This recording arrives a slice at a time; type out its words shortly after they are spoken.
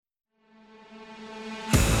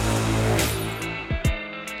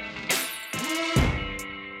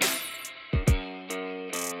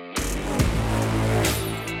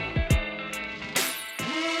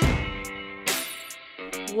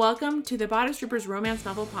Welcome to the Bodice Troopers Romance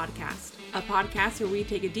Novel Podcast, a podcast where we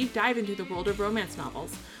take a deep dive into the world of romance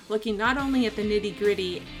novels, looking not only at the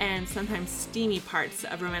nitty-gritty and sometimes steamy parts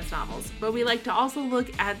of romance novels, but we like to also look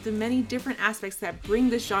at the many different aspects that bring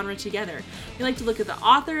this genre together. We like to look at the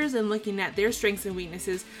authors and looking at their strengths and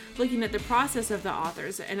weaknesses, looking at the process of the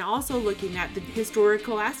authors, and also looking at the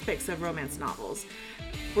historical aspects of romance novels.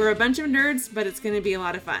 We're a bunch of nerds, but it's going to be a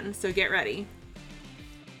lot of fun, so get ready.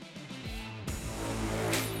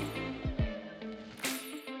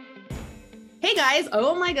 Hey guys,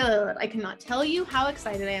 oh my god, I cannot tell you how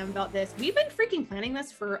excited I am about this. We've been freaking planning this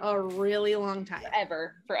for a really long time.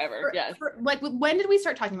 Forever, yes. When did we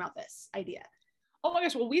start talking about this idea? Oh my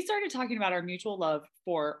gosh, well, we started talking about our mutual love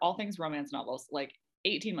for all things romance novels like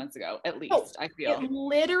 18 months ago, at least, I feel. It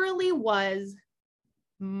literally was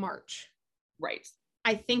March. Right.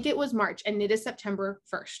 I think it was March, and it is September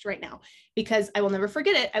 1st right now, because I will never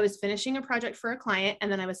forget it. I was finishing a project for a client,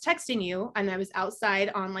 and then I was texting you, and I was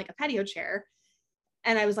outside on like a patio chair,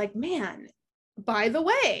 and I was like, man, by the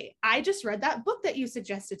way, I just read that book that you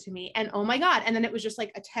suggested to me, and oh my God. And then it was just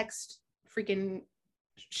like a text freaking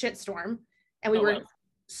shitstorm, and we were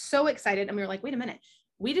so excited, and we were like, wait a minute,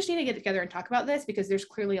 we just need to get together and talk about this because there's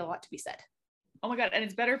clearly a lot to be said. Oh my God. And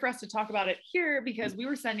it's better for us to talk about it here because we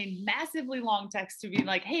were sending massively long texts to be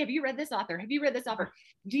like, hey, have you read this author? Have you read this author?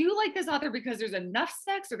 Do you like this author because there's enough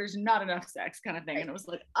sex or there's not enough sex kind of thing? And it was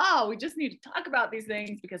like, oh, we just need to talk about these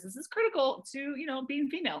things because this is critical to, being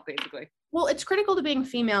female, basically. Well, it's critical to being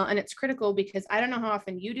female, and it's critical because I don't know how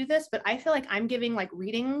often you do this, but I feel like I'm giving like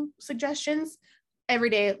reading suggestions every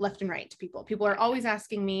day, left and right, to people. People are always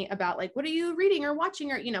asking me about like, what are you reading or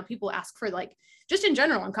watching? Or, people ask for like, just in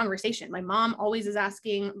general in conversation. My mom always is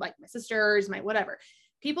asking, like my sisters, my whatever.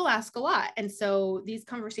 People ask a lot. And so these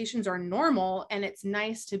conversations are normal, and it's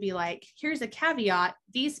nice to be like, here's a caveat.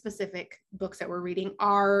 These specific books that we're reading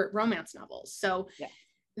are romance novels. So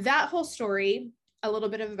that whole story, a little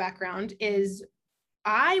bit of a background, is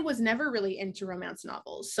I was never really into romance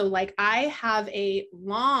novels. So like I have a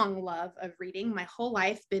long love of reading. My whole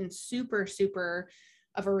life been super, super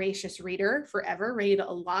a voracious reader, forever, read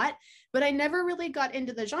a lot, but I never really got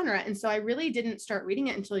into the genre. And so I really didn't start reading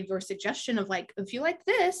it until your suggestion of like, if you like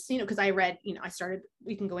this, because I read,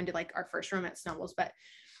 we can go into like our first romance novels, but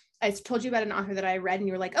I told you about an author that I read and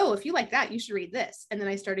you were like, oh, if you like that, you should read this. And then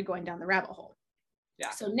I started going down the rabbit hole. Yeah.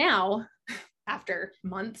 So now after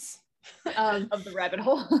months of the rabbit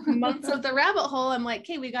hole, I'm like,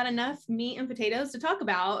 okay, we got enough meat and potatoes to talk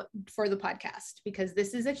about for the podcast, because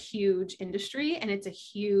this is a huge industry and it's a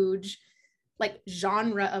huge like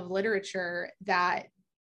genre of literature that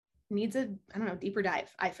needs a, deeper dive,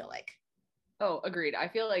 I feel like. Oh, agreed. I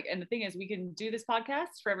feel like, and the thing is, we can do this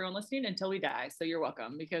podcast for everyone listening until we die. So you're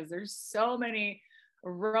welcome, because there's so many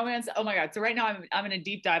romance. Oh my God. So right now I'm in a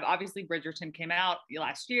deep dive. Obviously Bridgerton came out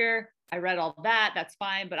last year. I read all that. That's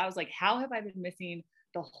fine. But I was like, how have I been missing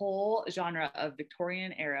the whole genre of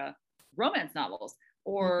Victorian era romance novels?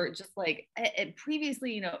 Or just like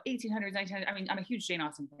previously, 1800s, 1900s. I mean, I'm a huge Jane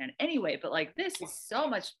Austen fan anyway, but like this is so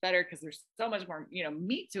much better because there's so much more,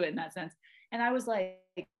 meat to it in that sense. And I was like,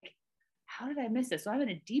 how did I miss this? So I'm in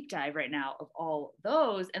a deep dive right now of all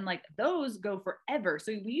those, and like those go forever.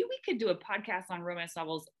 So we could do a podcast on romance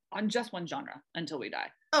novels on just one genre until we die.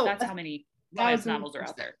 Oh, that's how many romance novels are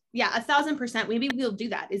out there. Yeah, 1,000%. Maybe we'll do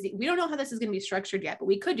that. We don't know how this is going to be structured yet, but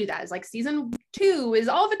we could do that. It's like season 2 is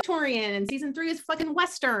all Victorian and season 3 is fucking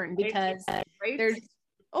Western, because there's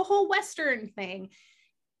a whole Western thing.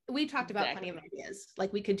 We talked about plenty of ideas.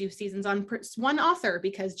 Like we could do seasons on one author,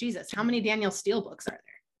 because Jesus, how many Danielle Steele books are there?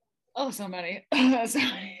 Oh, so many.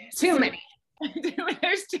 Too many.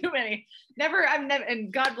 There's too many. I've never,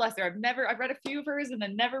 and God bless her, I've read a few of hers and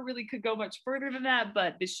then never really could go much further than that,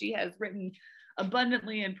 but she has written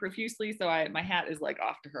abundantly and profusely. So my hat is like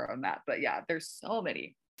off to her on that. But yeah, there's so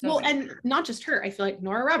many. And not just her. I feel like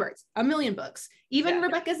Nora Roberts, 1 million books. Even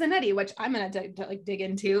Rebecca Zanetti, which I'm going to dig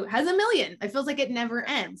into, has 1 million. It feels like it never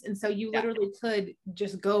ends. And so you literally could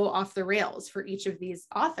just go off the rails for each of these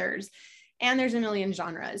authors. And there's 1 million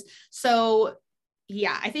genres. So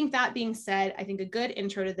yeah, I think that being said, I think a good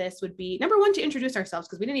intro to this would be, number one, to introduce ourselves,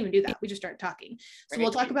 because we didn't even do that. We just started talking. So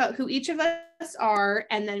we'll talk about who each of us are,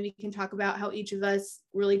 and then we can talk about how each of us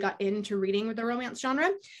really got into reading with the romance genre.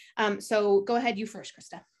 So go ahead, you first,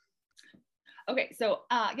 Krista. Okay, so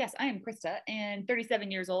yes, I am Krista and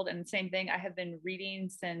 37 years old, and same thing. I have been reading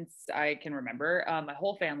since I can remember. My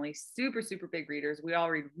whole family, super, super big readers. We all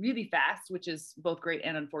read really fast, which is both great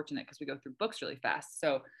and unfortunate because we go through books really fast.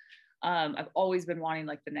 So I've always been wanting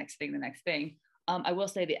like the next thing. I will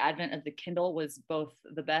say the advent of the Kindle was both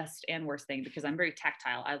the best and worst thing because I'm very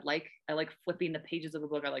tactile. I like flipping the pages of a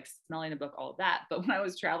book. I like smelling a book, all of that. But when I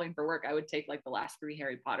was traveling for work, I would take like the last 3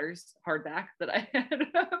 Harry Potters hardback that I had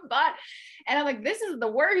bought. And I'm like, this is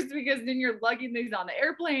the worst because then you're lugging these on the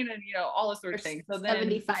airplane and, you know, all this sort of thing. So then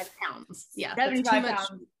 75 pounds. Yeah. 75 pounds.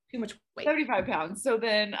 Too much weight. 75 pounds. So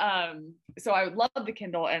then, so I would love the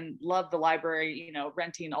Kindle and love the library, you know,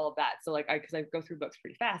 renting all of that. So like, cause I go through books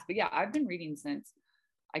pretty fast, but yeah, I've been reading since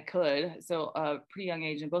I could. So pretty young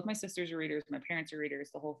age, and both my sisters are readers, my parents are readers,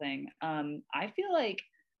 the whole thing. I feel like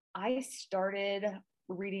I started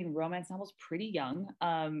reading romance novels pretty young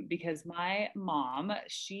because my mom,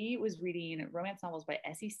 she was reading romance novels by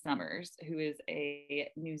Essie Summers, who is a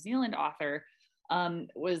New Zealand author.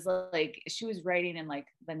 Was like she was writing in like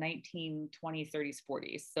the 1920s, 30s,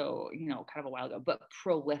 40s, so you know, kind of a while ago, but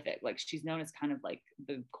prolific. Like she's known as kind of like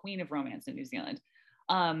the queen of romance in New Zealand.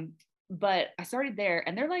 But I started there,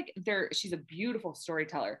 and she's a beautiful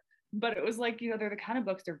storyteller, but it was like, you know, they're the kind of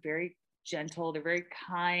books, they're very gentle, they're very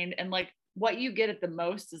kind, and like what you get at the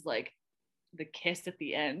most is like the kiss at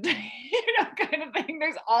the end, you know, kind of thing.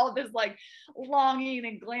 There's all of this like longing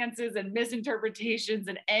and glances and misinterpretations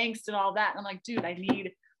and angst and all that. And I'm like, dude, I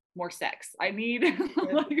need more sex. I need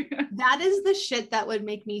that is the shit that would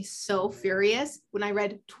make me so furious when I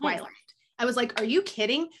read Twilight. I was like, are you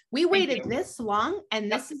kidding? We waited this long,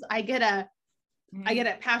 and this is I get a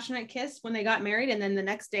passionate kiss when they got married, and then the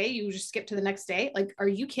next day you just skip to the next day. Like, are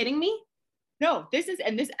you kidding me? No, this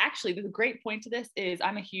actually, the great point to this is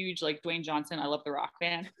I'm a huge like Dwayne Johnson. I love the Rock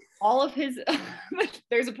band. All of his,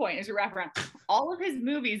 there's a point, there's a wraparound. All of his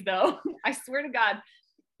movies though, I swear to God,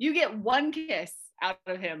 you get one kiss out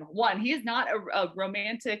of him. One, he is not a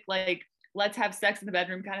romantic, like, let's have sex in the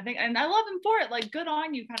bedroom kind of thing. And I love him for it. Like, good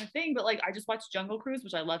on you kind of thing. But like, I just watched Jungle Cruise,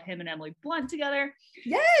 which I love him and Emily Blunt together.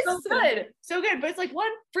 Yes. So good. So good. But it's like one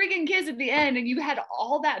freaking kiss at the end and you had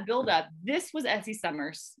all that buildup. This was Essie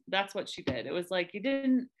Summers. That's what she did. It was like, you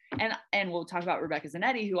didn't, and we'll talk about Rebecca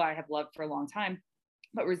Zanetti, who I have loved for a long time.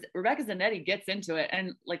 But Rebecca Zanetti gets into it.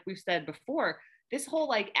 And like we've said before, this whole,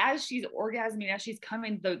 like, as she's orgasming, as she's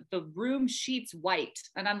coming, the room sheets white.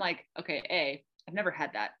 And I'm like, okay, I've never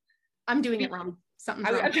had that. I'm doing it wrong. Something's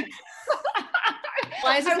wrong.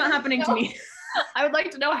 Why is this not happening to me? I would like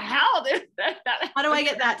to know how how do I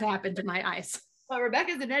get that to happen to my eyes? Well,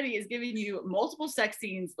 Rebecca Zanetti is giving you multiple sex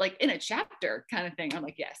scenes, like in a chapter kind of thing. I'm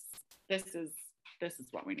like, yes, this is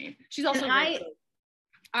what we need. She's also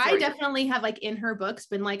I definitely have, like, in her books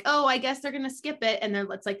been like, oh, I guess they're gonna skip it, and then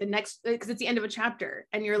it's like the next, because it's the end of a chapter,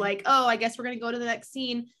 and you're like, oh, I guess we're gonna go to the next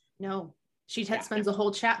scene. No, she spends the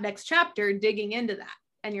whole next chapter digging into that.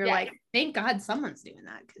 And you're like, thank God someone's doing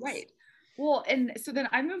that. Right. Well, and so then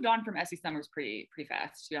I moved on from Essie Summers pretty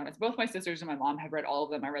fast, to be honest. Both my sisters and my mom have read all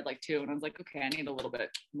of them. I read like 2, and I was like, okay, I need a little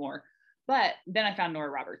bit more. But then I found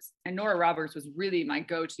Nora Roberts, and Nora Roberts was really my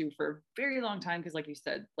go-to for a very long time. Cause like you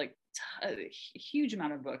said, like a huge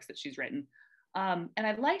amount of books that she's written. And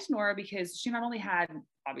I liked Nora because she not only had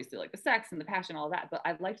obviously like the sex and the passion, all that, but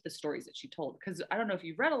I liked the stories that she told. Cause I don't know if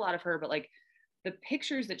you've read a lot of her, but like the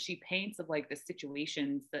pictures that she paints of like the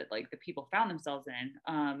situations that like the people found themselves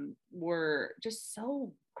in were just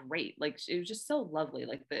so great. Like it was just so lovely.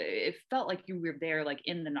 Like it felt like you were there, like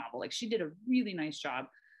in the novel. Like she did a really nice job,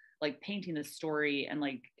 like painting the story, and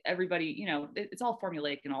like everybody, you know, it's all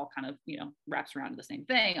formulaic and all kind of, you know, wraps around to the same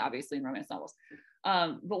thing, obviously in romance novels.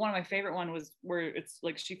 But one of my favorite one was where it's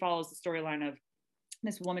like she follows the storyline of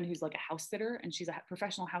this woman who's like a house sitter, and she's a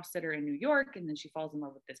professional house sitter in New York, and then she falls in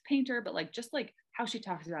love with this painter. But like just like how she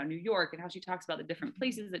talks about New York and how she talks about the different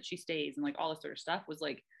places that she stays and like all this sort of stuff was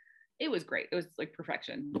like, it was great. It was like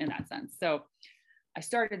perfection in that sense. So I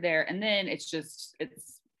started there, and then it's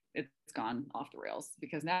gone off the rails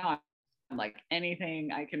because now I'm like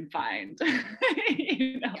anything I can find.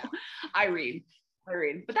 You know, I read,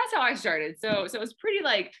 but that's how I started. So it was pretty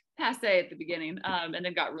like passe at the beginning, and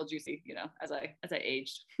then got real juicy, you know, as I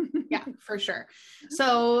aged. Yeah, for sure.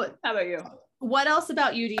 So how about you? What else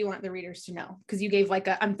about you do you want the readers to know? Because you gave like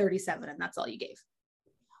I'm 37 and that's all you gave.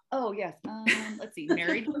 Oh yes. Let's see.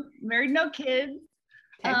 Married, no kids.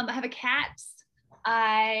 Okay. I have a cat.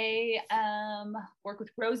 I work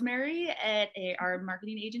with Rosemary at our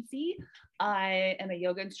marketing agency. I am a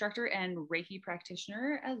yoga instructor and Reiki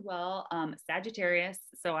practitioner as well. Sagittarius.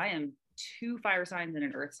 So I am 2 fire signs and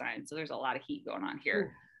an earth sign. So there's a lot of heat going on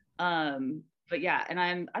here. But yeah, and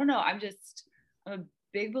I'm a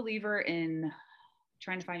big believer in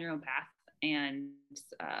trying to find your own path, and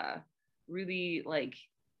really like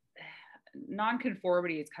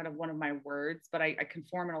non-conformity is kind of one of my words, but I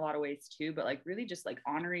conform in a lot of ways too, but like really just like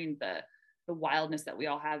honoring the wildness that we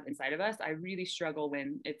all have inside of us. I really struggle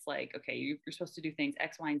when it's like, okay, you're supposed to do things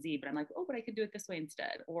X, Y, and Z, but I'm like, oh, but I could do it this way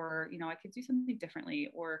instead. Or, you know, I could do something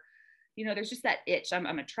differently. Or, you know, there's just that itch. I'm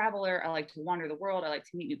a traveler. I like to wander the world. I like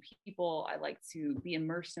to meet new people. I like to be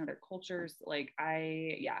immersed in other cultures. Like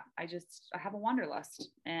I have a wanderlust,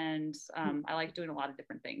 and I like doing a lot of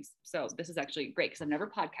different things. So this is actually great because I've never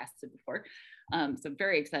podcasted before. So I'm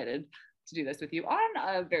very excited to do this with you on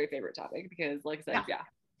a very favorite topic because, like I said,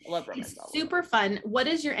 I love romance novels. Super fun. What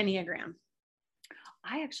is your Enneagram?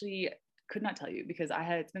 I actually could not tell you because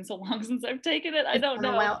it's been so long since I've taken it. I don't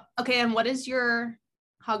know. Okay. And what is your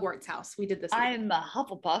Hogwarts house? We did this. I'm a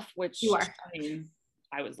Hufflepuff, which you are. I mean,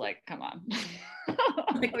 I was like, come on.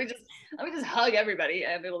 let me just hug everybody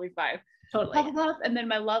and it'll be fine. Totally. Hufflepuff. And then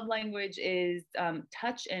my love language is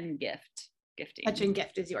touch and gifting. Touch and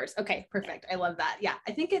gift is yours. Okay, perfect. I love that. Yeah.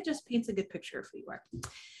 I think it just paints a good picture of who you are.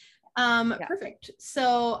 Perfect.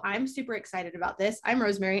 So I'm super excited about this. I'm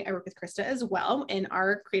Rosemary. I work with Krista as well in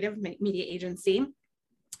our creative media agency.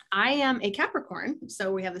 I am a Capricorn,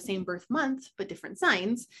 so we have the same birth month, but different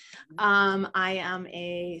signs. I am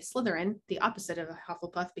a Slytherin, the opposite of a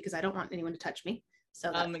Hufflepuff, because I don't want anyone to touch me.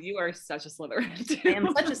 So you are such a Slytherin. I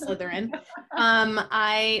am such a Slytherin.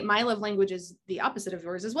 My love language is the opposite of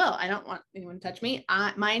yours as well. I don't want anyone to touch me.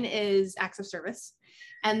 Mine is acts of service.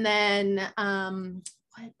 And then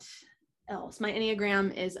what else? My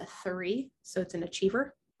Enneagram is a 3, so it's an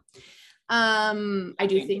achiever. I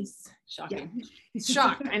do things. Shocking. Yeah.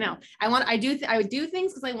 Shocked. I know. I would do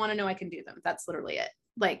things because I want to know I can do them. That's literally it.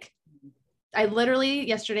 Like, I literally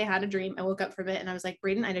yesterday had a dream. I woke up from it and I was like,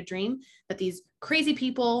 Braden, I had a dream that these crazy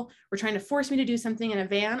people were trying to force me to do something in a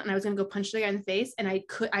van, and I was going to go punch the guy in the face. And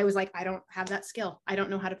I was like, I don't have that skill. I don't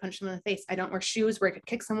know how to punch them in the face. I don't wear shoes where I could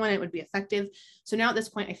kick someone and it would be effective. So now at this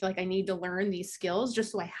point, I feel like I need to learn these skills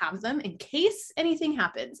just so I have them in case anything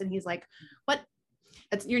happens. And he's like, what?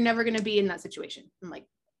 You're never going to be in that situation. I'm like,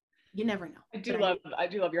 you never know. I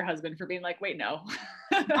do love your husband for being like, wait, no.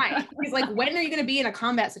 Right. He's like, when are you going to be in a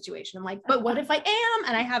combat situation? I'm like, but what if I am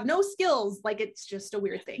and I have no skills? Like, it's just a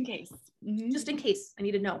weird thing. In case. Just in case. I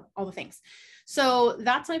need to know all the things. So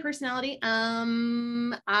that's my personality.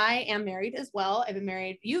 I am married as well.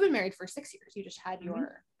 You've been married for 6 years. You just had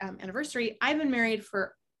your anniversary. I've been married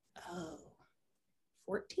for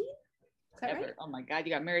 14. Is that right? Oh my God,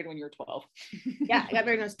 you got married when you were 12. Yeah, I got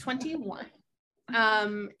married when I was 21.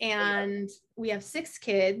 And we have 6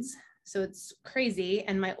 kids, so it's crazy.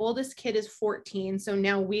 And my oldest kid is 14. So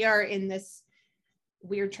now we are in this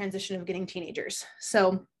weird transition of getting teenagers.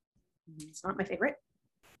 So it's not my favorite.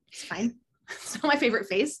 It's fine. It's not my favorite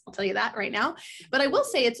phase. I'll tell you that right now. But I will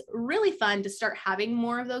say it's really fun to start having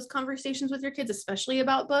more of those conversations with your kids, especially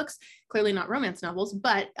about books, clearly not romance novels,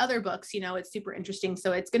 but other books, you know, it's super interesting.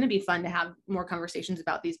 So it's going to be fun to have more conversations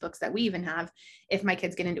about these books that we even have if my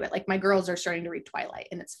kids get into it. Like my girls are starting to read Twilight,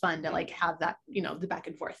 and it's fun to like have that, you know, the back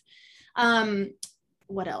and forth.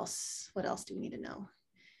 What else do we need to know?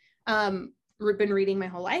 We've been reading my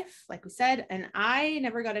whole life, like we said, and I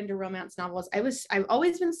never got into romance novels. I've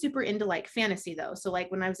always been super into like fantasy though. So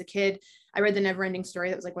like when I was a kid, I read The Neverending Story.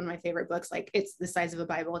 That was like one of my favorite books. Like it's the size of a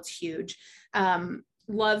Bible. It's huge.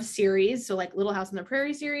 Love series. So like Little House on the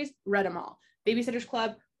Prairie series, read them all. Babysitter's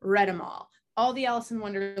Club, read them all. All the Alice in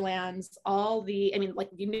Wonderlands, like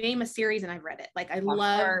you name a series and I've read it. Like I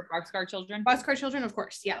love Boxcar Children. Boxcar Children, of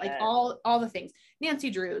course. Yeah, like all the things.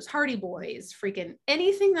 Nancy Drews, Hardy Boys, freaking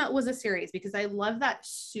anything that was a series, because I love that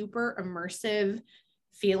super immersive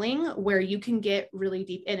feeling where you can get really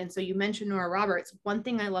deep in. And so you mentioned Nora Roberts. One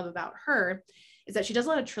thing I love about her is that she does a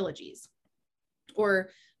lot of trilogies or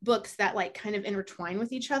books that like kind of intertwine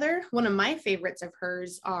with each other. One of my favorites of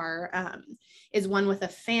hers is one with a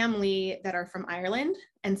family that are from Ireland.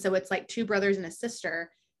 And so it's like 2 brothers and a sister.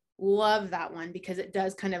 Love that one because it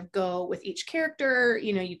does kind of go with each character.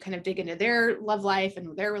 You know, you kind of dig into their love life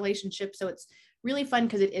and their relationship. So it's really fun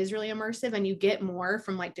because it is really immersive and you get more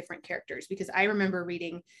from like different characters. Because I remember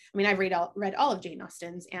I've read all of Jane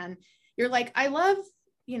Austen's, and you're like, I love,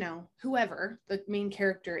 you know, whoever the main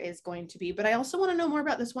character is going to be, but I also want to know more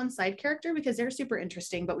about this one side character because they're super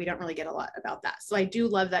interesting, but we don't really get a lot about that. So I do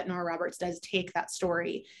love that Nora Roberts does take that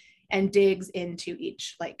story and digs into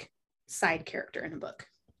each like side character in a book.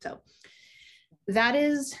 So that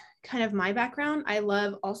is kind of my background. I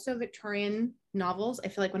love also Victorian novels. I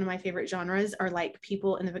feel like one of my favorite genres are like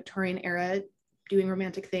people in the Victorian era doing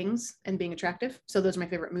romantic things and being attractive. So those are my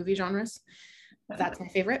favorite movie genres. That's my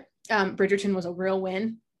favorite. Bridgerton was a real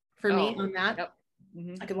win for me on that. Yep.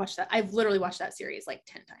 Mm-hmm. I could watch that. I've literally watched that series like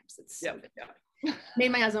 10 times. It's so good. Yep.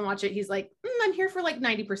 Made my husband watch it. He's like, I'm here for like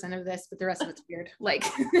 90% of this, but the rest of it's weird. Like,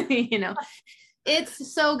 you know.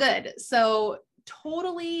 It's so good. So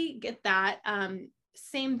totally get that.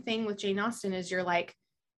 Same thing with Jane Austen is you're like,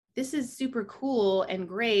 this is super cool and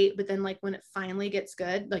great. But then like when it finally gets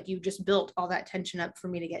good, like you just built all that tension up for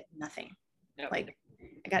me to get nothing. Yep. Like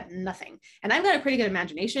I got nothing. And I've got a pretty good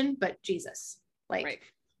imagination, but Jesus, like Right.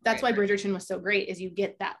 that's why Bridgerton was so great is you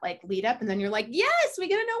get that like lead up and then you're like, yes, we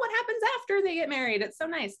get to know what happens after they get married. It's so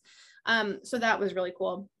nice. So that was really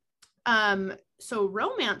cool. So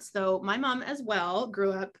romance though, my mom as well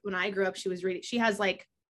grew up, when I grew up, she was reading, she has like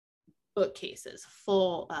bookcases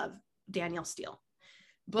full of Danielle Steele,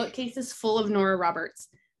 bookcases full of Nora Roberts,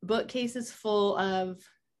 bookcases full of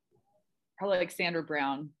probably like Sandra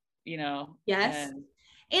Brown, you know. Yes.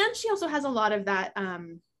 And she also has a lot of that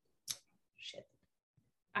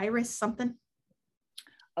Iris something.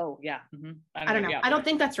 Oh yeah. Mm-hmm. I don't know. Yeah, I don't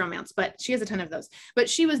think that's romance, but she has a ton of those. But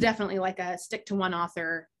she was definitely like a stick to one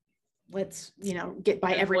author. Let's, you know, get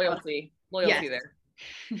by every loyalty yes. There.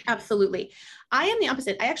 Absolutely. I am the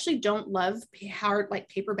opposite. I actually don't love hard like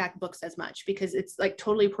paperback books as much because it's like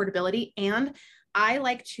totally portability, and I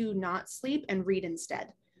like to not sleep and read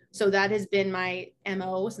instead. So that has been my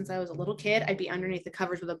MO since I was a little kid. I'd be underneath the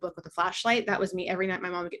covers with a book with a flashlight. That was me every night. My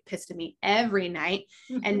mom would get pissed at me every night.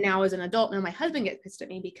 And now as an adult, now my husband gets pissed at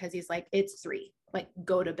me because he's like, it's 3, like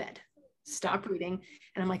go to bed, stop reading.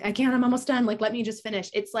 And I'm like, I can't, I'm almost done. Like, let me just finish.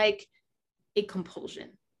 It's like a compulsion.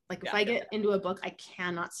 Like if I get into a book, I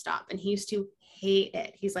cannot stop. And he used to hate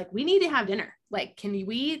it. He's like, we need to have dinner. Like, can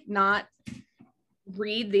we not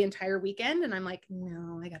read the entire weekend? And I'm like,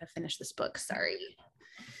 no, I got to finish this book. Sorry.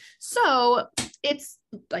 So it's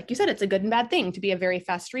like you said, it's a good and bad thing to be a very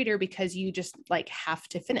fast reader because you just like have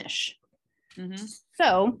to finish. Mm-hmm.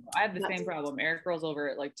 So I have the same problem. Eric rolls over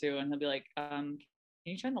at like 2 and he'll be like, can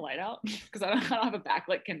you turn the light out? Because I don't have a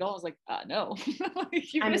backlit Kindle. I was like, no.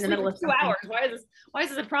 I'm in the middle of 2 hours. Why is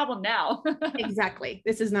this a problem now? Exactly.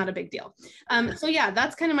 This is not a big deal. So yeah,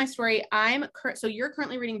 that's kind of my story. So you're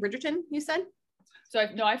currently reading Bridgerton, you said? So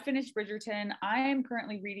I finished Bridgerton. I'm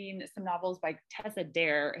currently reading some novels by Tessa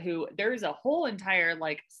Dare, who there's a whole entire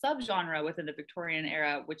like subgenre within the Victorian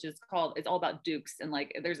era, which is called, it's all about dukes. And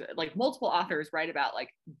like, there's like multiple authors write about like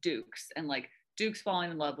dukes and like dukes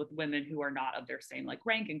falling in love with women who are not of their same like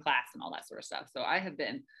rank and class and all that sort of stuff. So I have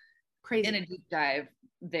been crazy in a deep dive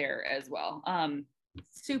there as well.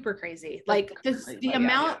 Super crazy. Like the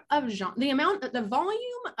amount of genre, the volume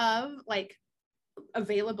of like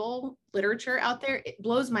available literature out there, it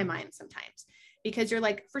blows my mind sometimes because you're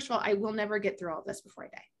like, first of all, I will never get through all of this before I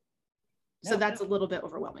die. So that's a little bit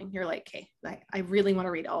overwhelming. You're like, okay, I really want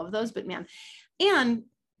to read all of those, but man, and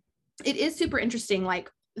it is super interesting.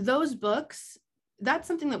 Like those books, that's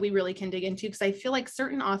something that we really can dig into because I feel like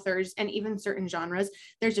certain authors and even certain genres,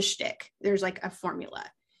 there's a shtick, there's like a formula,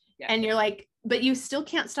 and you're like, but you still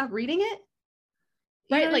can't stop reading it.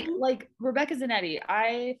 Right, like Rebecca Zanetti,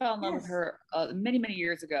 I fell in love with her many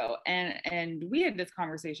years ago, and we had this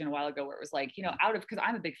conversation a while ago where it was like, you know, because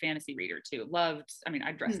I'm a big fantasy reader too.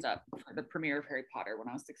 I dressed up for the premiere of Harry Potter when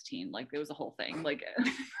I was 16. Like it was a whole thing. Like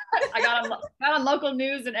I got on local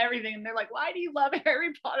news and everything, and they're like, "Why do you love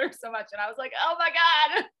Harry Potter so much?" And I was like, "Oh my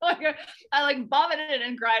god!" Like I like vomited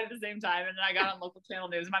and cried at the same time, and then I got on local channel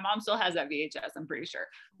news. My mom still has that VHS, I'm pretty sure,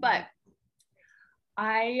 but.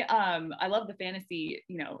 I love the fantasy,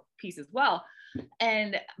 you know, piece as well.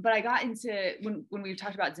 But I got into when we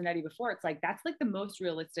talked about Zanetti before, it's like, that's like the most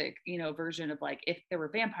realistic, you know, version of like, if there were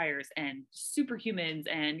vampires and superhumans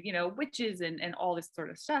and, you know, witches and all this sort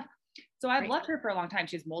of stuff. So I've loved her for a long time.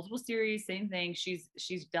 She has multiple series, same thing.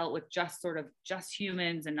 She's dealt with just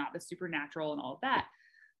humans and not the supernatural and all of that.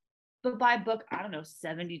 But by book, I don't know,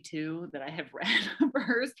 72 that I have read of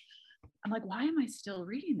hers, I'm like, why am I still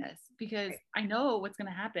reading this? Because I know what's going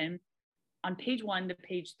to happen on page 1 to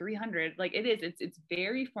page 300. Like it's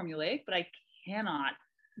very formulaic, but you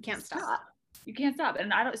can't stop. You can't stop.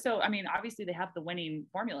 And obviously they have the winning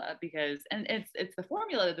formula and it's the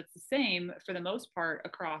formula that's the same for the most part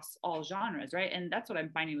across all genres. Right. And that's what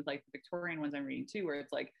I'm finding with like the Victorian ones I'm reading too, where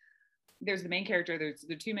it's like, there's the main character, there's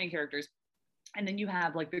the 2 main characters. And then you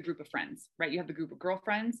have like the group of friends, right? You have the group of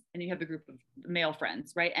girlfriends and you have the group of male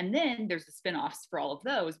friends, right? And then there's the spinoffs for all of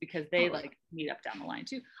those because they like meet up down the line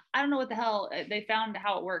too. I don't know what the hell they found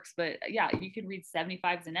how it works, but yeah, you can read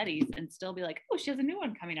 75 Zanettis and still be like, oh, she has a new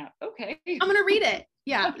one coming out. Okay. I'm going to read it.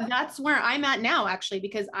 Yeah. That's where I'm at now, actually,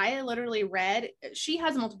 because I literally read,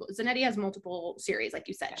 Zanetti has multiple series. Like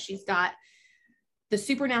you said, she's got the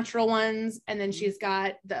supernatural ones, and then she's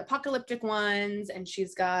got the apocalyptic ones, and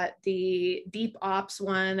she's got the deep ops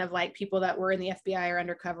one of like people that were in the FBI or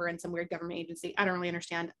undercover in some weird government agency. I don't really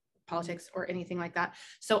understand politics or anything like that,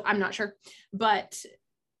 so I'm not sure, but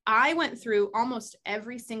I went through almost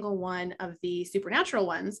every single one of the supernatural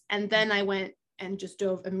ones. And then I went and just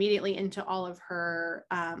dove immediately into all of her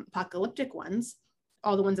apocalyptic ones,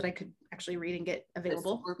 all the ones that I could actually read and get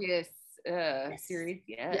available. The Scorpius Yes. series.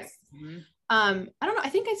 Yes. Mm-hmm. I don't know. I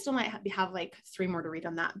think I still might have like 3 more to read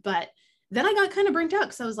on that, but then I got kind of burnt out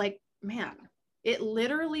because I was like, man,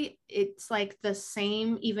 it's like the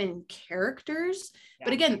same even characters,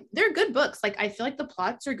 but again, they're good books. Like, I feel like the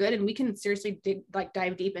plots are good, and we can seriously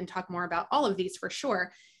dive deep and talk more about all of these for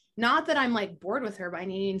sure. Not that I'm like bored with her by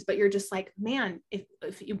any means, but you're just like, man, if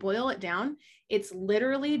you boil it down, it's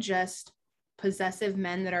literally just possessive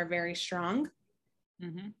men that are very strong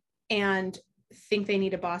and think they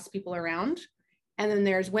need to boss people around. And then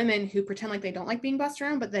there's women who pretend like they don't like being bossed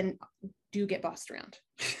around, but then do get bossed around.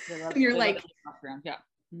 And you're like,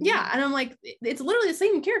 yeah. And I'm like, it's literally the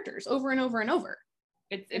same characters over and over and over.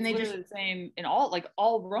 It's literally the same in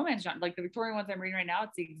all romance genres. Like the Victorian ones I'm reading right now,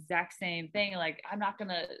 it's the exact same thing. Like, I'm not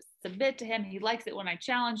gonna submit to him. He likes it when I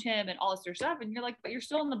challenge him and all this sort of stuff. And you're like, but you're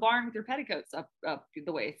still in the barn with your petticoats up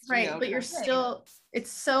the waist. Right. But you're still,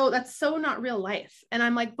 that's so not real life. And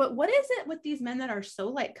I'm like, but what is it with these men that are so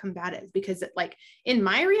like combative? Because like in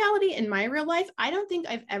my reality, in my real life, I don't think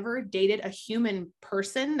I've ever dated a human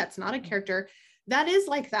person that's not a character that is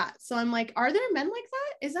like that. So I'm like, are there men like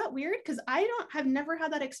that? Is that weird? Because have never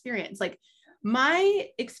had that experience. Like, my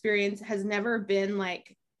experience has never been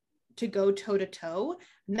like to go toe to toe.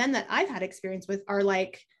 Men that I've had experience with are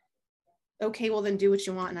like, okay, well then do what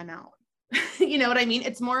you want and I'm out. You know what I mean?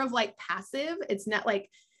 It's more of like passive. It's not like,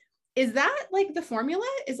 is that like the formula?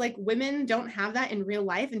 Is like women don't have that in real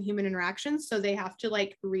life and human interactions, so they have to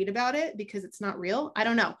like read about it because it's not real? I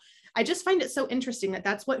don't know. I just find it so interesting that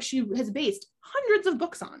that's what she has based hundreds of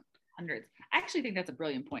books on. Hundreds. I actually think that's a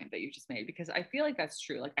brilliant point that you just made, because I feel like that's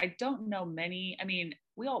true. Like, I don't know many, I mean,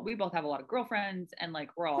 we both have a lot of girlfriends, and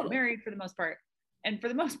like we're all married for the most part. And for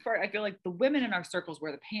the most part, I feel like the women in our circles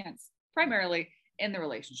wear the pants primarily in the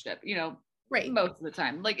relationship, you know, right, most of the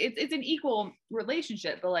time. Like, it's an equal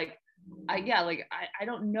relationship, but like, I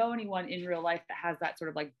don't know anyone in real life that has that sort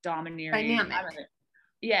of like domineering dynamic.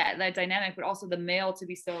 That dynamic, but also the male to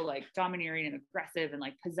be so like domineering and aggressive and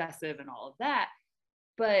like possessive and all of that.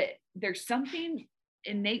 But there's something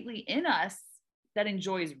innately in us that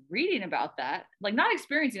enjoys reading about that, like not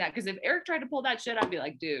experiencing that. Because if Eric tried to pull that shit, I'd be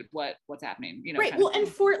like, dude, what's happening? You know, right. Well, and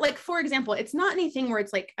for example, it's not anything where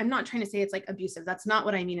it's like, I'm not trying to say it's like abusive. That's not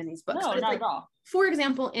what I mean in these books. No, but it's not like, at all. For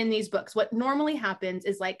example, in these books, what normally happens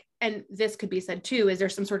is like, and this could be said too, is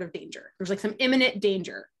there's some sort of danger. There's like some imminent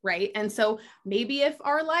danger, right? And so maybe if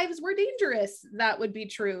our lives were dangerous, that would be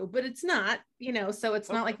true, but it's not, you know, so it's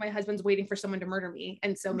not like my husband's waiting for someone to murder me.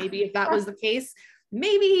 And so maybe if that was the case,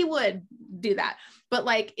 maybe he would do that. But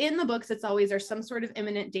like in the books, it's always there's some sort of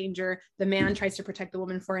imminent danger. The man tries to protect the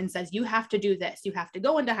woman for and says, you have to do this. You have to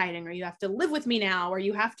go into hiding, or you have to live with me now, or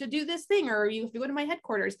you have to do this thing, or you have to go to my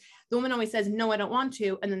headquarters. The woman always says, no, I don't want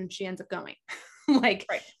to. And then she ends up going. Like,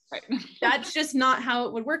 right. That's just not how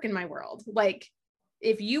it would work in my world. Like,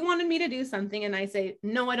 if you wanted me to do something and I say,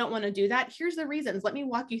 no, I don't want to do that, here's the reasons. Let me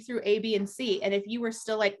walk you through A, B, and C. And if you were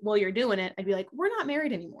still like, well, you're doing it, I'd be like, we're not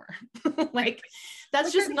married anymore. Like,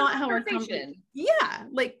 that's just not how our conversation. Yeah.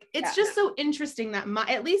 Like, it's just so interesting that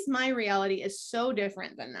at least my reality is so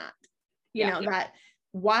different than that. You know, that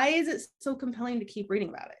why is it so compelling to keep reading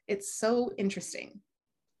about it? It's so interesting.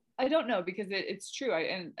 I don't know, because it's true.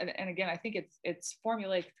 And again, I think it's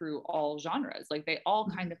formulaic through all genres. Like, they all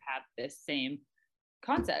kind of have this same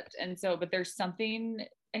concept. And so, but there's something,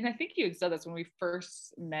 and I think you had said this when we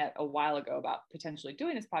first met a while ago about potentially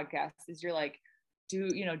doing this podcast, is you're like, do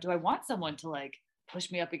I want someone to like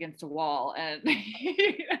push me up against a wall and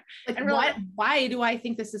like, why do I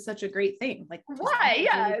think this is such a great thing? Like, why?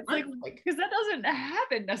 Yeah, it's like, because that doesn't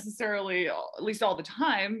happen necessarily, at least all the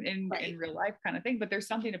time in real life kind of thing. But there's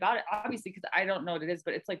something about it, obviously, because I don't know what it is,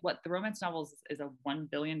 but it's like, what, the romance novels is a $1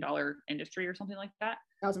 billion industry or something like that.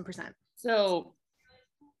 1000%. So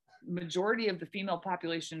majority of the female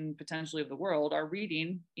population potentially of the world are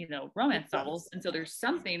reading, you know, romance novels. And so there's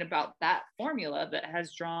something about that formula that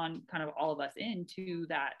has drawn kind of all of us into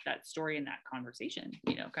that story and that conversation,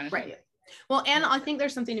 you know, kind of thing. Well, and I think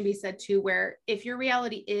there's something to be said too, where if your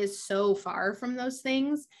reality is so far from those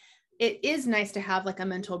things, it is nice to have like a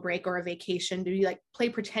mental break or a vacation to be like, play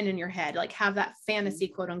pretend in your head, like have that fantasy,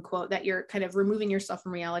 quote unquote, that you're kind of removing yourself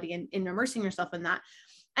from reality and immersing yourself in that.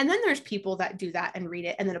 And then there's people that do that and read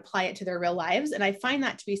it and then apply it to their real lives. And I find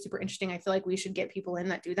that to be super interesting. I feel like we should get people in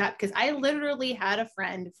that do that, because I literally had a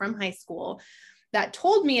friend from high school that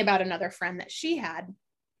told me about another friend that she had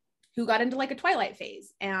who got into like a Twilight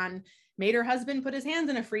phase and made her husband put his hands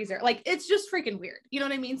in a freezer. Like, it's just freaking weird. You know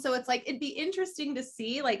what I mean? So it's like, it'd be interesting to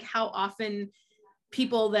see like how often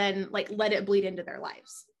people then like let it bleed into their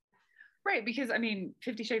lives. Right. Because I mean,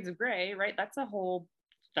 50 Shades of Grey, right? That's a whole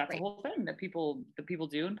thing that people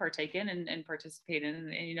do and partake in and participate in.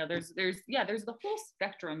 And, you know, there's the whole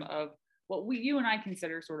spectrum of what you and I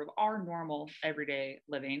consider sort of our normal everyday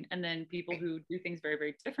living. And then people who do things very,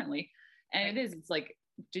 very differently. And it's like,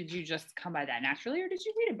 did you just come by that naturally, or did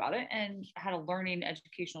you read about it and had a learning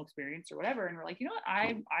educational experience or whatever? And we're like, you know what,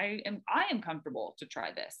 I am comfortable to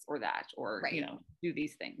try this or that, or, you know, do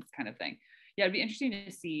these things kind of thing. Yeah. It'd be interesting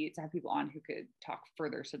to have people on who could talk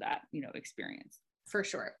further to that, you know, experience. For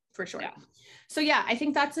sure. Yeah. So yeah, I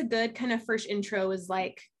think that's a good kind of first intro, is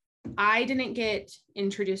like, I didn't get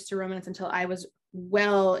introduced to romance until I was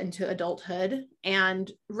well into adulthood,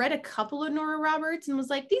 and read a couple of Nora Roberts and was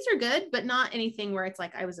like, these are good, but not anything where it's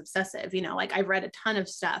like I was obsessive, you know, like I've read a ton of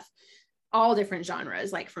stuff, all different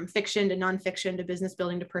genres, like from fiction to nonfiction to business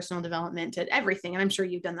building to personal development to everything. And I'm sure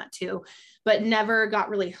you've done that too, but never got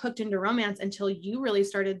really hooked into romance until you really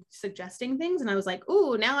started suggesting things. And I was like,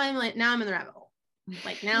 ooh, now I'm in the rabbit hole.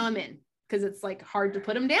 Like now I'm in, because it's like hard to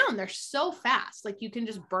put them down. They're so fast. Like you can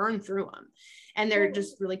just burn through them, and they're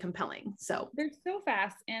just really compelling. So they're so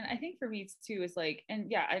fast. And I think for me too, is like, and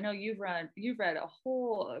yeah, I know you've read a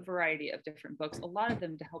whole variety of different books, a lot of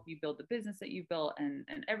them to help you build the business that you've built and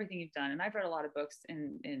everything you've done. And I've read a lot of books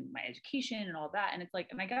in my education and all that. And it's like,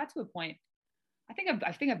 and I got to a point, I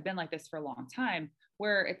think I've been like this for a long time,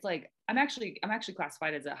 where it's like, I'm actually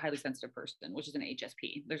classified as a highly sensitive person, which is an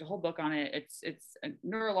HSP. There's a whole book on it. It's a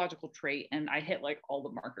neurological trait, and I hit like all the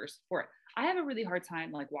markers for it. I have a really hard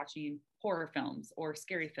time like watching horror films or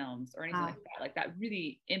scary films or anything like that. Like that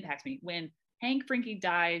really impacts me. When Hank Frankie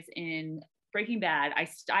dies in Breaking Bad,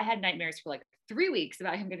 I had nightmares for like 3 weeks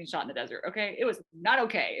about him getting shot in the desert. Okay. It was not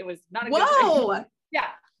okay. It was not a good thing. Yeah.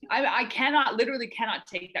 I literally cannot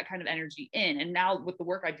take that kind of energy in. And now with the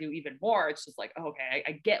work I do even more, it's just like, oh, okay,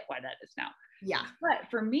 I get why that is now. Yeah. But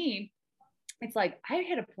for me, it's like, I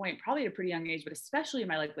hit a point probably at a pretty young age, but especially in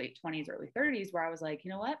my like late 20s, early 30s, where I was like, you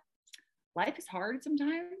know what? Life is hard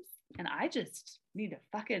sometimes. And I just need to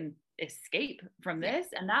fucking escape from this.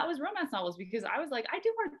 And that was romance novels, because I was like, I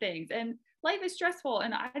do hard things and life is stressful.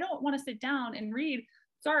 And I don't want to sit down and read,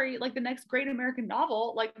 like the next great American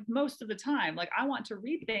novel, like most of the time. Like I want to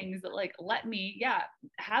read things that like let me,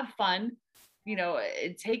 have fun, you know,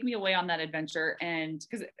 take me away on that adventure. And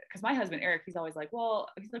because my husband Eric, he's always like, well,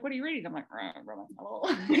 he's like, what are you reading? I'm like, romance novel.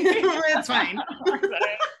 It's fine.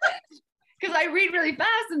 Because I read really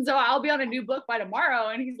fast, and so I'll be on a new book by tomorrow.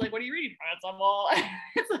 And he's like, what are you reading? Romance novel.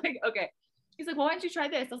 It's like, okay. He's like, well, why don't you try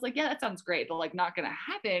this? I was like, yeah, that sounds great, but like not gonna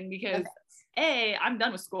happen, because A, I'm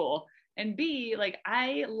done with school. And B, like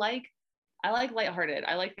I like lighthearted.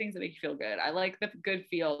 I like things that make you feel good. I like the good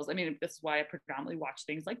feels. I mean, this is why I predominantly watch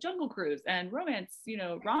things like Jungle Cruise and romance, you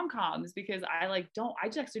know, rom-coms, because I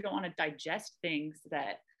just actually don't want to digest things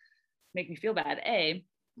that make me feel bad. A,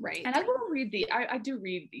 right. And I will read I do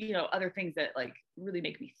read, you know, other things that like really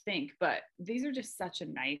make me think, but these are just such a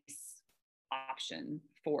nice option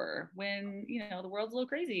for when, you know, the world's a little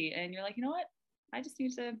crazy and you're like, you know what? I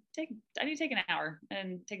need to take an hour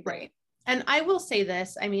and take a break. Right. And I will say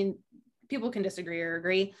this, I mean, people can disagree or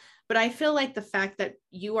agree, but I feel like the fact that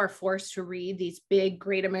you are forced to read these big,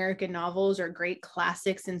 great American novels or great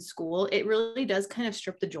classics in school, it really does kind of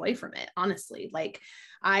strip the joy from it, honestly. Like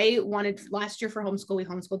last year for homeschool, we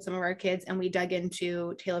homeschooled some of our kids, and we dug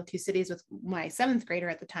into Tale of Two Cities with my 7th grader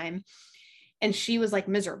at the time. And she was like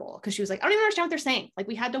miserable because she was like, I don't even understand what they're saying. Like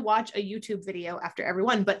we had to watch a YouTube video after every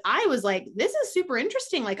one. But I was like, this is super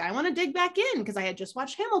interesting. Like I want to dig back in, because I had just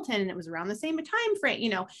watched Hamilton and it was around the same time frame,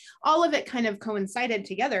 you know, all of it kind of coincided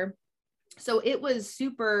together. So it was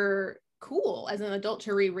super cool as an adult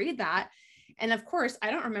to reread that. And of course,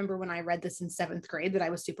 I don't remember when I read this in 7th grade that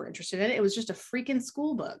I was super interested in it. It was just a freaking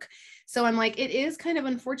school book. So I'm like, it is kind of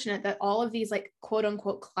unfortunate that all of these like quote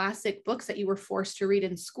unquote classic books that you were forced to read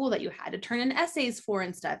in school, that you had to turn in essays for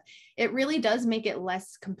and stuff, it really does make it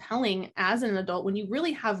less compelling as an adult when you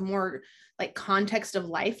really have more like context of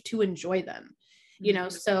life to enjoy them, you know?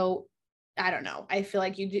 So I don't know. I feel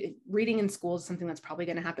like reading in school is something that's probably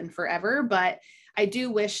going to happen forever, but I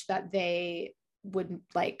do wish that they would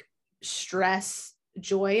like stress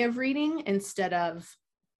joy of reading instead of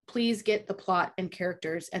please get the plot and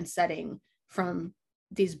characters and setting from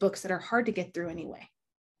these books that are hard to get through anyway.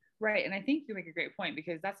 Right. And I think you make a great point,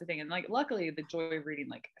 because that's the thing. And like, luckily the joy of reading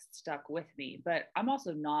like stuck with me, but I'm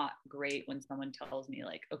also not great when someone tells me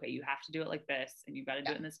like, okay, you have to do it like this and you've got to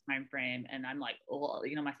do it in this time frame. And I'm like, oh,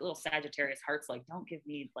 you know, my little Sagittarius heart's like, don't give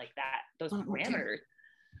me like that, those parameters.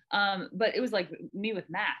 But it was like me with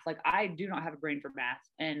math. Like I do not have a brain for math,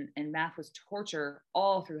 and math was torture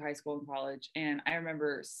all through high school and college. And I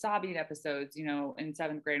remember sobbing episodes, you know, in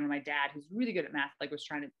 7th grade when my dad, who's really good at math, like was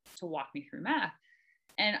trying to walk me through math.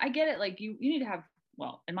 And I get it. Like you need to have,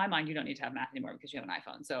 well, in my mind, you don't need to have math anymore because you have an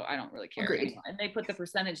iPhone. So I don't really care. Agreed. And they put the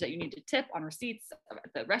percentage that you need to tip on receipts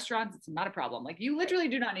at the restaurants. It's not a problem. Like you literally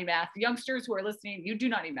do not need math. Youngsters who are listening, you do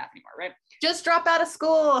not need math anymore, right? Just drop out of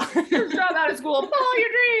school. Just drop out of school, follow your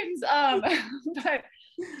dreams.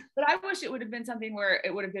 But I wish it would have been something where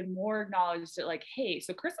it would have been more acknowledged that like, hey,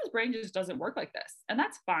 so Krista's brain just doesn't work like this. And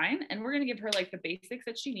that's fine. And we're going to give her like the basics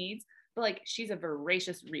that she needs. But like, she's a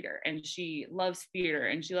voracious reader and she loves theater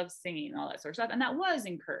and she loves singing and all that sort of stuff. And that was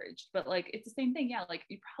encouraged, but like, it's the same thing. Yeah. Like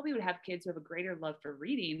you probably would have kids who have a greater love for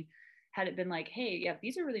reading had it been like, hey, yeah,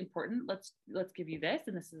 these are really important. Let's give you this.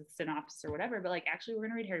 And this is a synopsis or whatever. But like, actually we're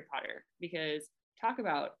going to read Harry Potter because talk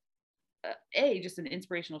about A, just an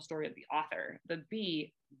inspirational story of the author, but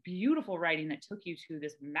B, beautiful writing that took you to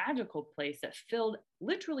this magical place that filled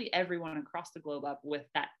literally everyone across the globe up with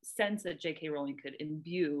that sense that J.K. Rowling could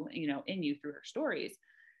imbue, you know, in you through her stories.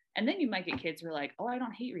 And then you might get kids who are like, oh, I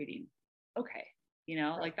don't hate reading. Okay. You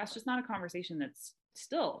know, like that's just not a conversation that's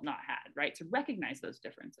still not had, right? To recognize those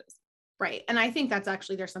differences. Right. And I think that's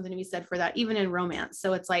actually, there's something to be said for that, even in romance.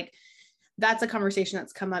 So it's like, that's a conversation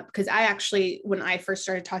that's come up because I actually, when I first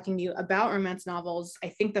started talking to you about romance novels, I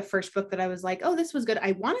think the first book that I was like, oh, this was good.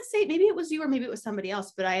 I want to say maybe it was you or maybe it was somebody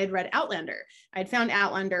else, but I had read Outlander. I'd found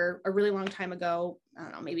Outlander a really long time ago. I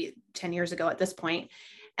don't know, maybe 10 years ago at this point.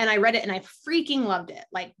 And I read it and I freaking loved it.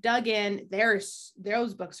 Like dug in.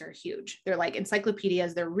 Those books are huge. They're like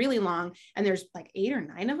encyclopedias. They're really long. And there's like 8 or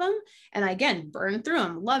 9 of them. And I, again, burned through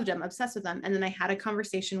them, loved them, obsessed with them. And then I had a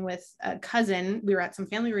conversation with a cousin. We were at some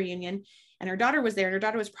family reunion and her daughter was there. And her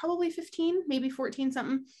daughter was probably 15, maybe 14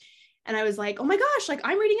 something. And I was like, oh my gosh, like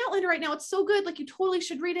I'm reading Outlander right now. It's so good. Like you totally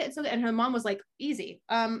should read it. It's so good. And her mom was like, easy.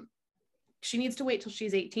 She needs to wait till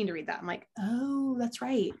she's 18 to read that. I'm like, oh, that's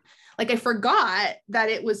right. Like I forgot that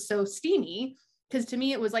it was so steamy because to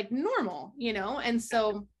me it was like normal, you know? And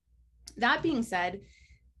so that being said,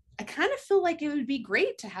 I kind of feel like it would be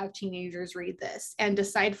great to have teenagers read this and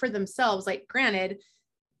decide for themselves, like granted,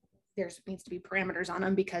 there needs to be parameters on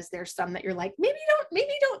them because there's some that you're like, maybe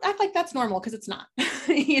don't act like that's normal because it's not,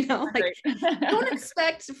 you know, like don't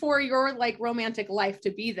expect for your like romantic life to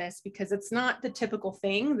be this because it's not the typical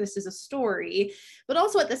thing. This is a story, but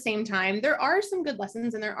also at the same time, there are some good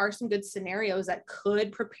lessons and there are some good scenarios that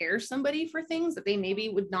could prepare somebody for things that they maybe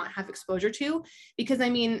would not have exposure to. Because I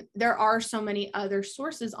mean, there are so many other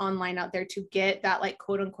sources online out there to get that like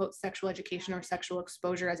quote unquote sexual education or sexual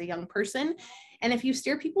exposure as a young person. And if you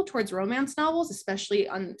steer people towards romance novels, especially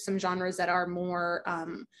on some genres that are more,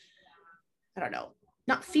 I don't know,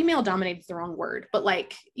 not female dominated is the wrong word, but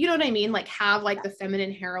like, you know what I mean? Like have like the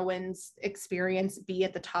feminine heroines experience be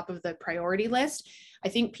at the top of the priority list. I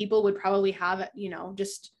think people would probably have, you know,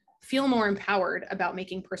 just feel more empowered about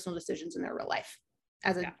making personal decisions in their real life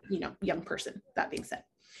as a, you know, young person, that being said.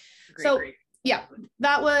 Great. Yeah,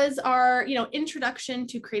 that was our, you know, introduction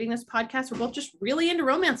to creating this podcast. We're both just really into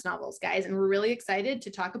romance novels, guys, and we're really excited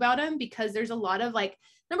to talk about them because there's a lot of like,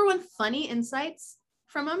 number one, funny insights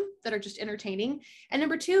from them that are just entertaining. And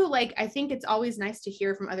number two, like, I think it's always nice to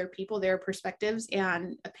hear from other people, their perspectives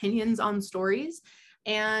and opinions on stories.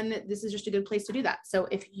 And this is just a good place to do that. So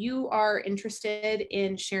if you are interested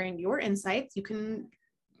in sharing your insights, you can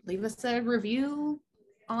leave us a review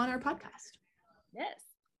on our podcast. Yes.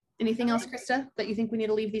 Anything else, Krista, that you think we need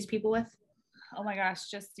to leave these people with? Oh my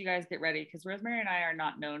gosh, just you guys get ready because Rosemary and I are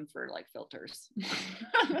not known for like filters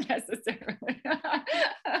necessarily.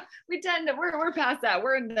 We're past that.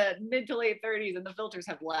 We're in the mid to late 30s and the filters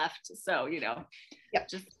have left. So, you know,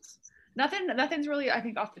 just nothing's really, I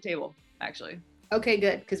think, off the table, actually. Okay,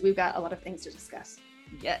 good, because we've got a lot of things to discuss.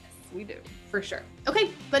 Yes, we do. For sure.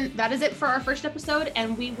 Okay, but that is it for our first episode,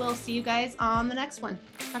 and we will see you guys on the next one.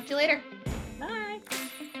 Talk to you later. Bye.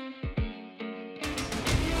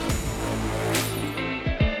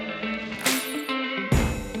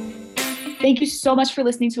 Thank you so much for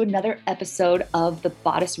listening to another episode of the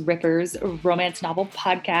Bodice Rippers Romance Novel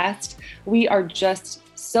Podcast. We are just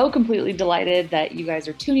so completely delighted that you guys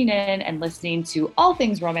are tuning in and listening to all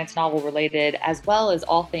things romance novel related, as well as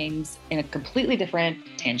all things in a completely different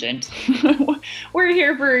tangent. We're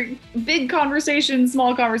here for big conversations,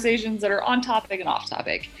 small conversations that are on topic and off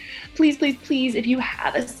topic. Please, please, please, if you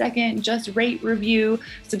have a second, just rate, review,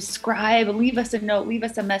 subscribe, leave us a note, leave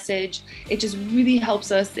us a message. It just really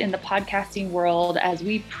helps us in the podcasting world as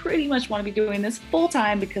we pretty much want to be doing this full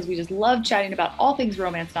time because we just love chatting about all things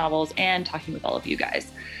romance novels and talking with all of you guys.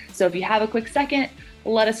 So if you have a quick second,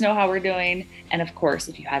 Let us know how we're doing. And of course,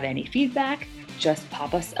 if you have any feedback, just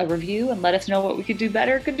pop us a review and let us know what we could do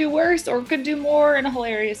better, could do worse, or could do more in a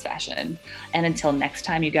hilarious fashion. And until next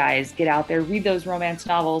time, you guys, get out there, read those romance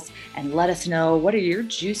novels, and let us know what are your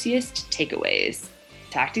juiciest takeaways.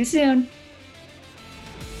 Talk to you soon.